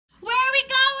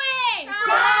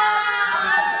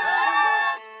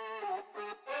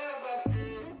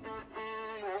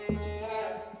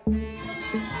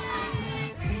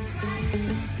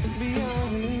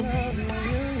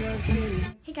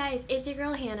guys, it's your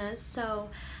girl Hannah. So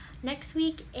next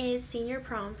week is senior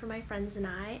prom for my friends and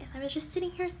I. I was just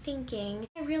sitting here thinking,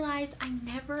 I realized I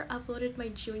never uploaded my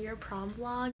junior prom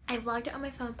vlog. I vlogged it on my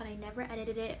phone, but I never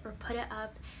edited it or put it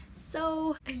up.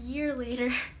 So a year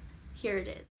later, here it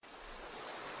is.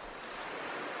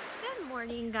 Good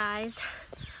morning, guys.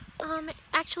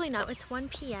 Actually no, it's 1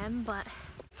 p.m. but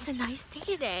it's a nice day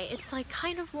today. It's like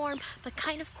kind of warm but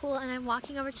kind of cool, and I'm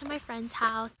walking over to my friend's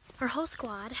house. Her whole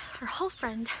squad, her whole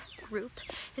friend group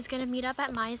is gonna meet up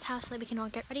at Maya's house so that we can all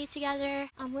get ready together.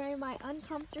 I'm wearing my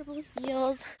uncomfortable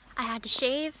heels. I had to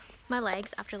shave my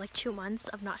legs after like 2 months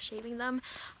of not shaving them.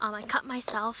 I cut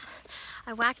myself.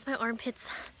 I waxed my armpits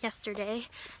yesterday.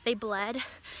 They bled.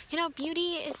 You know,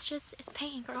 beauty is just, it's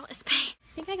pain, girl, it's pain.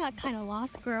 I think I got kind of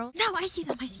lost, girl. No, I see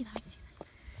them, I see them, I see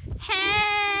them.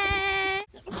 Hey!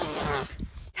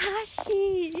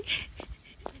 Tashi!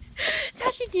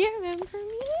 Tashi, do you remember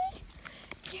me?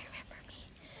 Do you remember me?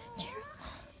 Do you remember?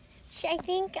 I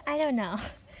think, I don't know.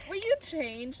 Well, you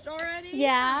changed already?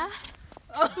 Yeah.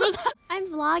 I'm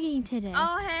vlogging today.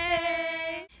 Oh,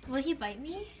 hey! Will he bite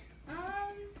me?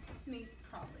 Maybe,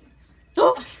 probably.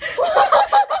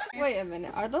 Wait a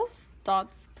minute, are those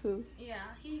dots poo?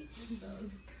 Yeah, he eats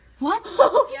those. What?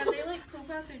 Yeah, they like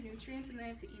poop out their nutrients and they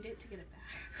have to eat it to get it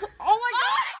back. Oh my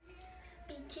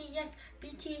god! BTS,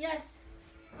 BTS.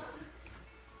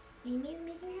 Amy's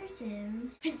making her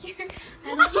sim. They're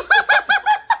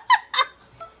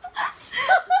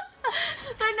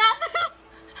not.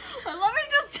 Let me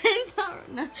just change that.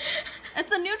 No.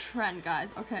 It's a new trend, guys.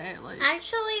 Okay, like.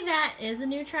 Actually, that is a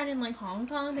new trend in like Hong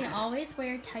Kong. They always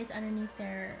wear tights underneath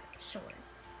their shorts.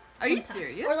 Are you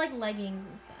serious? Or like leggings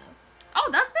and stuff. Oh,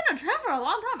 that's been a trend for a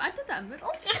long time. I did that in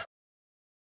middle school.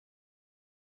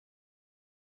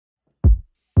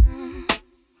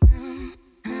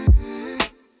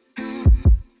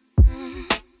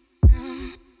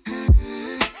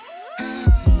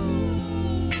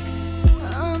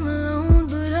 I'm alone,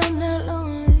 but I'm not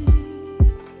lonely.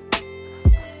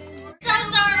 So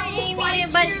sorry, Amy,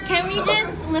 but can we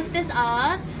just lift this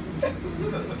up?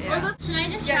 Yeah. Should I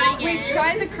just try again? We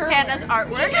tried the curl. Hannah's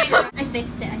artwork. I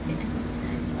fixed it, I fixed it.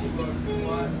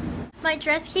 My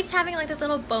dress keeps having like this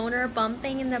little boner bump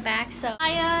thing in the back, so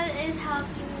Maya is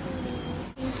helping me.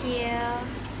 Thank you.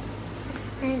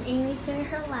 And Amy's doing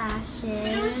her lashes.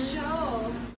 It was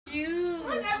show. Dude.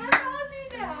 Whatever calls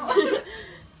you now.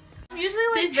 I'm usually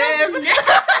like This this.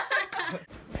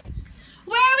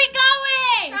 Where are we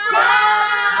going?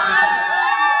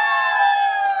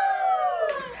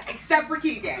 Except for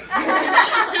Key Gang.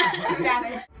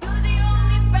 Savage. You're the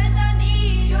only friend I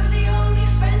need. You're the only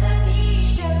friend I need.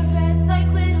 Share beds like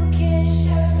little kids.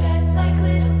 Share beds like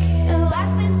little kids. And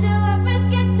laugh until our ribs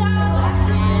get tired. Laugh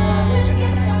until our ribs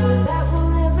get tired. That will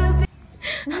never be.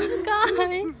 Oh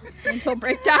God. Mental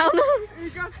breakdown. We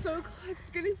got so close. It's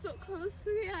getting so close to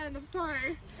the end. I'm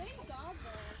sorry.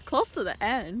 Close to the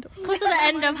end. Close to the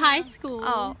end of high school.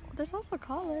 Oh, there's also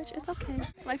college. It's okay.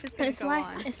 Life is gonna It's go life.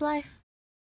 on. It's life.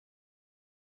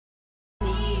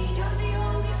 You're the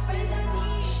only friend I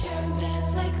need. Share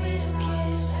beds like little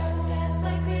kids. Share beds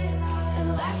like little kids. And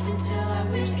laugh until our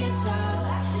ribs get tired.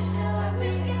 Laugh until our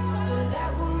ribs get tired. But that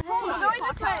will never. We're going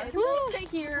this way. Stay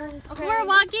here. Okay. We're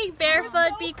walking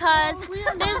barefoot because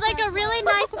there's like a really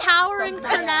nice tower in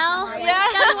Cornell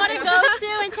that we want to go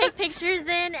to and take pictures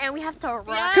in, and we have to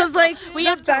run. Because like We the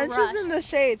have to bench rush. is in the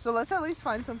shade, so let's at least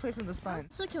find some place in the sun.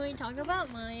 So can we talk about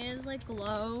Maya's like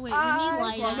glow? Wait, we need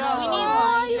lighting. No. We need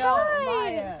lighting. No,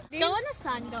 Maya. Go in the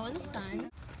sun. Go in the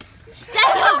sun.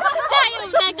 Damn!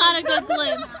 That got a good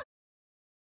glimpse.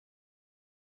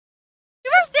 We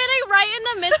were standing right in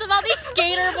the midst of all these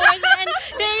skater boys, and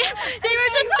they were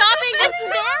just stopping to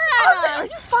stare at us. Are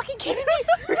you fucking kidding me?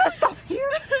 We're gonna stop here?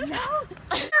 No.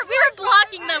 We were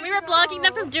blocking them. We were blocking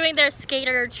them from doing their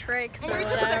skater tricks or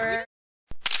whatever.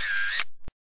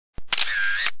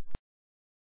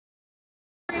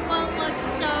 Everyone looks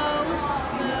so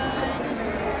good.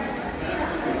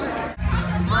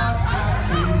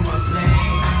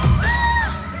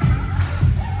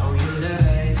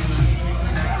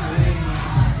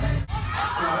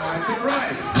 To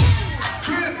right.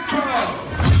 Crisscross.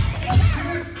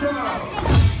 Crisscross.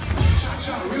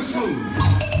 Cha-cha, real smooth.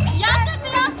 Yes,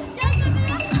 Amira! Yes,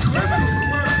 Amira! Let's go to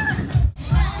work.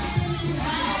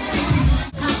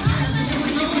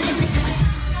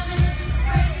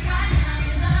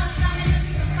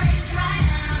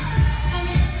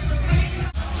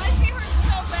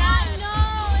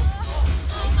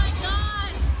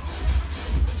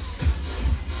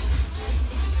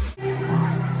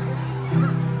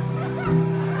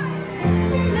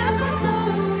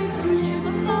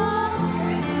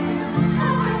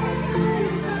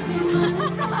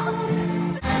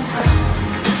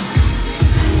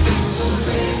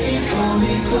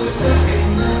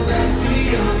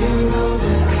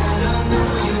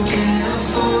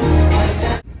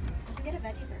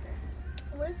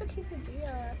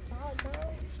 quesadilla. Solid,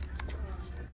 bro.